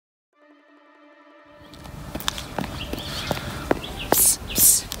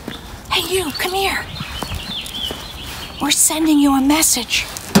you, come here. We're sending you a message.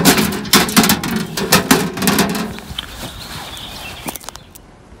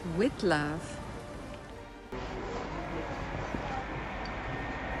 With love.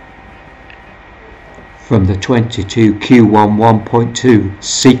 From the 22q11.2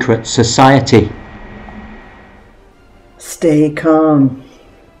 Secret Society. Stay calm.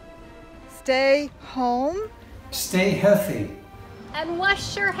 Stay home. Stay healthy. And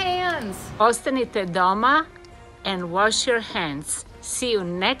wash your hands. Ostanite doma and wash your hands. See you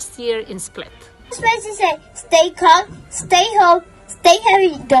next year in Split. Supposed to say, stay calm, stay home, stay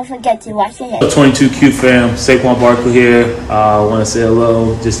healthy. Don't forget to wash your hands. 22q fam, Saquon Barkley here. I want to say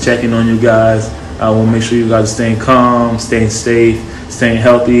hello, just checking on you guys. I want to make sure you guys are staying calm, staying safe, staying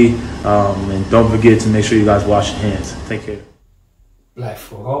healthy, and don't forget to make sure you guys wash your hands. Take care. Blijf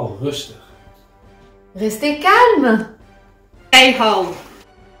vooral rustig. Restez calme. Stay home.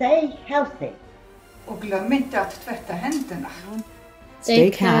 Stay healthy. Och glöm inte att tvätta händerna.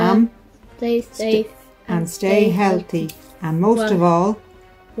 Stay calm, stay safe, and stay healthy. And most of all,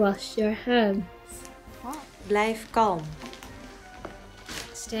 wash your hands. blijf kalm.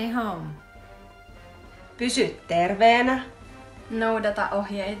 Stay home. Pysy terveenä. Noudata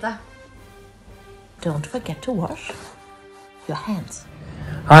ohjeita. Don't forget to wash your hands.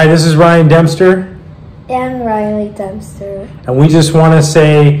 Hi, this is Ryan Dempster. And Riley Dempster. And we just want to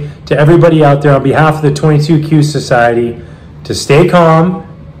say to everybody out there on behalf of the 22q Society to stay calm,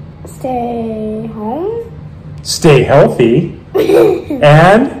 Stay home. stay healthy,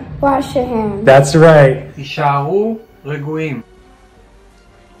 and Wash your hands. that's right. תישארו רגועים.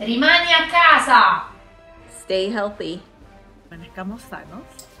 Rimani a casa. Stay healthy.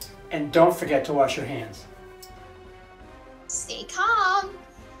 And don't forget to wash your hands. Stay calm,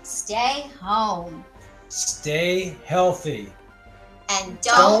 stay home, Stay healthy. and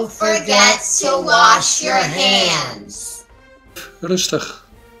don't forget to wash your hands. Rustig.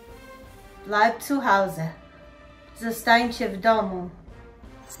 Bleib zu Hause. Zostańcie w domu.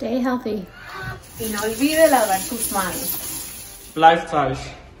 Stay healthy. Y no olvide lavar tus manos. Blijf thuis.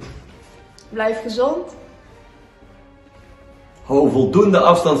 Blijf gezond. Hou voldoende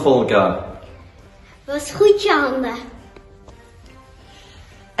afstand van elkaar. Was goed je handen.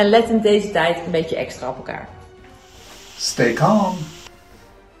 En let in deze tijd een beetje extra op elkaar. Stay calm.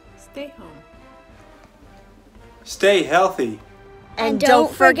 Stay home. Stay healthy. And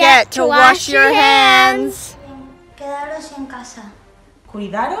don't forget to wash your hands. Quedaros en casa.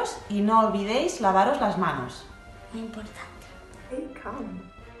 Cuidaros y no olvidéis lavaros las manos. Muy importante. Stay calm.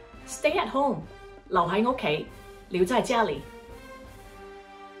 Stay at home. 留喺屋企，留在家里。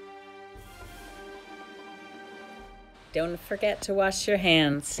Don't forget to wash your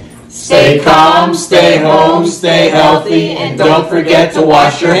hands. Stay calm, stay home, stay healthy, and don't forget to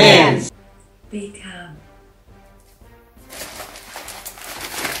wash your hands. Be calm.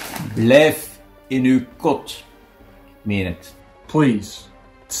 Blijf in uw kot. Meen het. Please,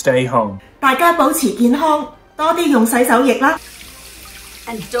 stay home. 大家保持健康，多啲用洗手液啦。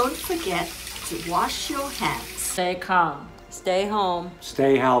And don't forget to wash your hands. Stay calm. Stay home.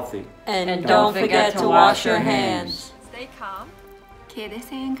 Stay healthy. And don't forget to wash your hands. Stay calm.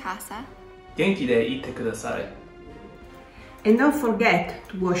 Quédese en casa. 元気でいてください。 And don't forget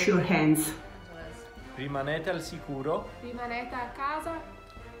to wash your hands. Rimanete al sicuro. Rimanete a casa.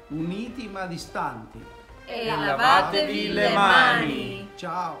 Uniti ma distanti. E lavatevi le mani.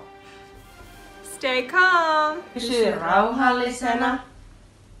 Ciao. Stay calm. Pysy rauhallisena.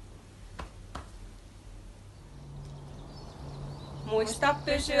 Muista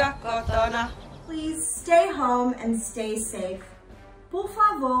pysyä kotona. Please stay home and stay safe. Por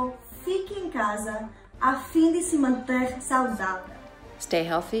favor, fique em casa a fim de se manter saudável. Stay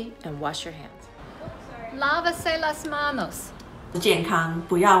healthy and wash your hands. Lávese las manos. 健康，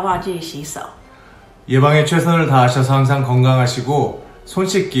不要忘记洗手。 예방에 최선을 다하셔서 항상 건강하시고 손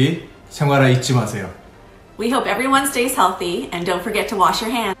씻기 생활화 잊지 마세요. We hope everyone stays healthy and don't forget to wash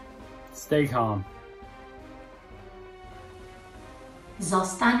your hands. Stay calm.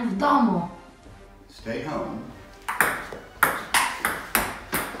 Zostań w domu. Stay home.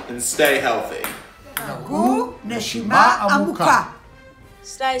 And stay healthy. Gu neshima amuka.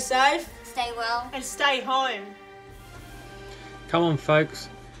 Stay safe. Stay well. And stay home. Come on, folks.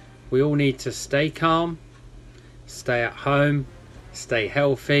 We all need to stay calm, stay at home, stay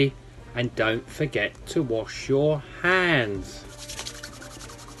healthy, and don't forget to wash your hands.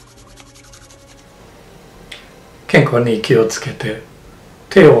 健康に気をつけて、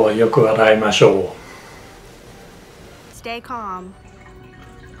手をよく洗いましょう。 Stay calm.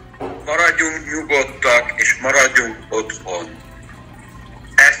 Maradjunk nyugodtak és maradjunk otthon.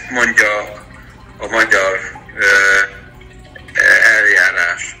 Ezt a magyar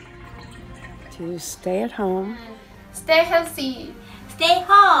eljárás. To stay at home. Stay healthy. Stay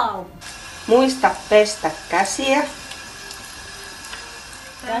home. Muista pestä käsiä.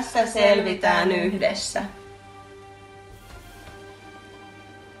 Tästä selvitään yhdessä.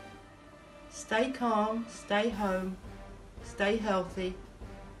 Stay calm, stay home, stay healthy,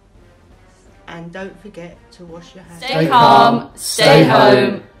 and don't forget to wash your hands. Stay calm, stay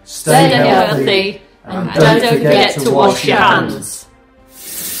home, stay healthy, and don't forget to wash your hands.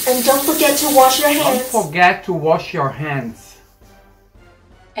 And don't forget to wash your hands. Don't forget to wash your hands.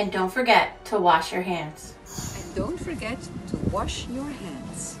 And don't forget to wash your hands. And don't forget to wash your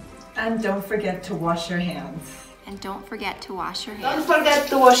hands. And don't forget to wash your hands. And don't forget to wash your Don't hands. forget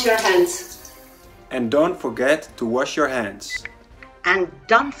to wash your hands. And don't forget to wash your hands. And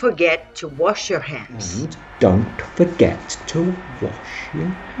don't forget to wash your hands. And don't forget to wash your hands.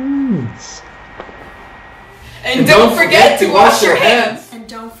 And don't forget to wash your hands. And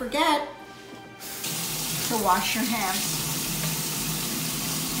don't forget to wash your hands.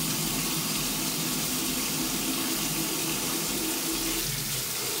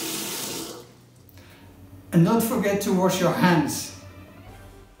 And don't forget to wash your hands.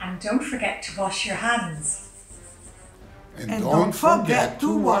 And don't forget to wash your hands. And don't forget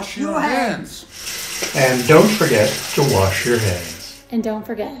to wash your hands. And don't forget to wash your hands. And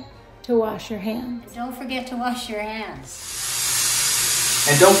don't forget to wash your hands. Don't forget to wash your hands.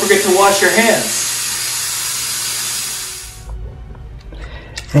 And don't forget to wash your hands.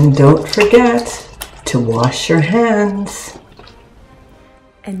 And don't forget to wash your hands.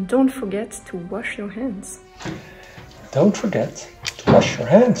 And don't forget to wash your hands. Don't forget to wash your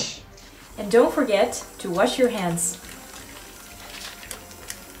hands. And don't forget to wash your hands.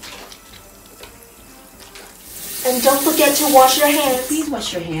 And don't forget to wash your hands. Please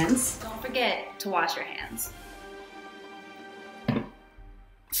wash your hands. Don't forget to wash your hands.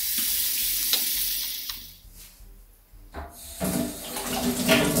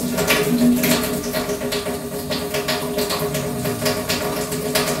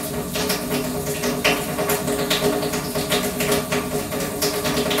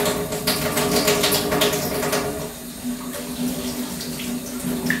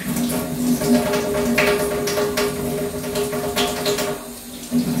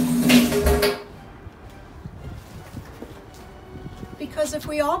 Because if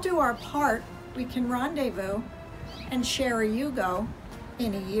we all do our part, we can rendezvous and share a Yugo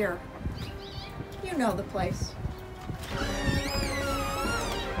in a year. You know the place.